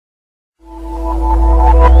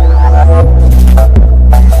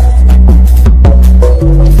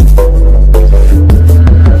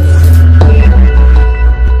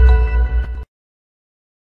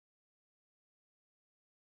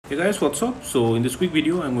guys, what's up? So in this quick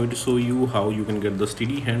video I'm going to show you how you can get the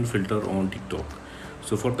steady hand filter on TikTok.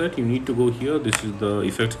 So for that you need to go here. This is the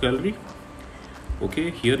effects gallery.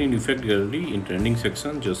 Okay, here in effect gallery, in trending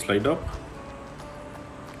section, just slide up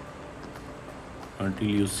until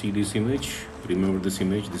you see this image. Remember this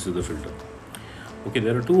image, this is the filter. Okay,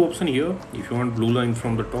 there are two options here. If you want blue line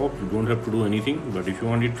from the top, you don't have to do anything, but if you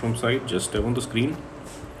want it from side, just tap on the screen.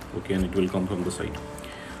 Okay, and it will come from the side.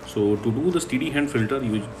 So to do the steady hand filter,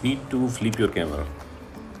 you need to flip your camera.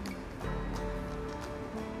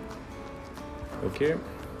 Okay,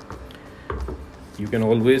 you can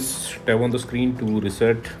always tap on the screen to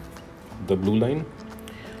reset the blue line.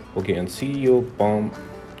 Okay, and see your palm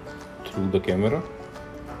through the camera.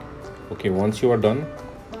 Okay, once you are done,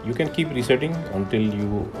 you can keep resetting until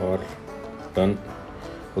you are done.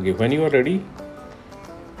 Okay, when you are ready,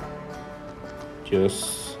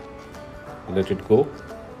 just let it go.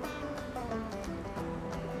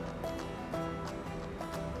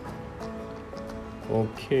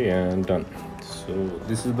 Okay, and done. So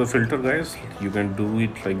this is the filter, guys. You can do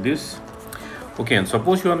it like this. Okay, and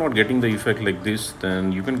suppose you are not getting the effect like this,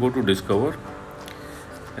 then you can go to discover,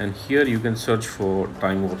 and here you can search for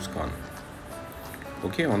time warp scan.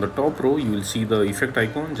 Okay, on the top row you will see the effect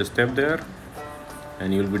icon. Just tap there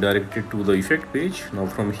and you will be directed to the effect page. Now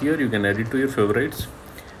from here you can add it to your favorites,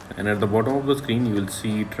 and at the bottom of the screen you will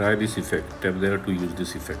see try this effect. Tap there to use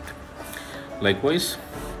this effect. Likewise,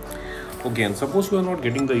 okay, and suppose you are not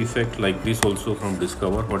getting the effect like this also from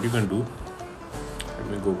discover, what you can do, let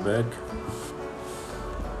me go back.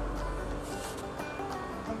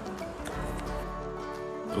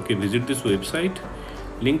 Okay, visit this website.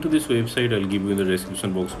 Link to this website I'll give you in the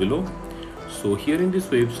description box below. So here in this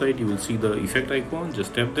website you will see the effect icon.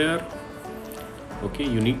 Just tap there. Okay,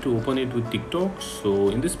 you need to open it with TikTok. So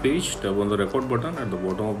in this page, tap on the record button at the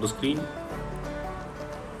bottom of the screen.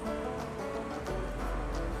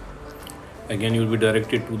 Again, you will be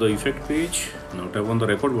directed to the effect page. Now tap on the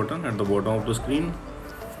record button at the bottom of the screen.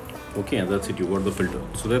 Okay, and that's it, you got the filter.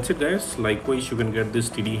 So that's it, guys. Likewise, you can get this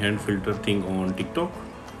steady hand filter thing on TikTok.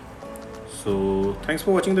 So thanks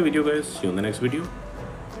for watching the video, guys. See you in the next video.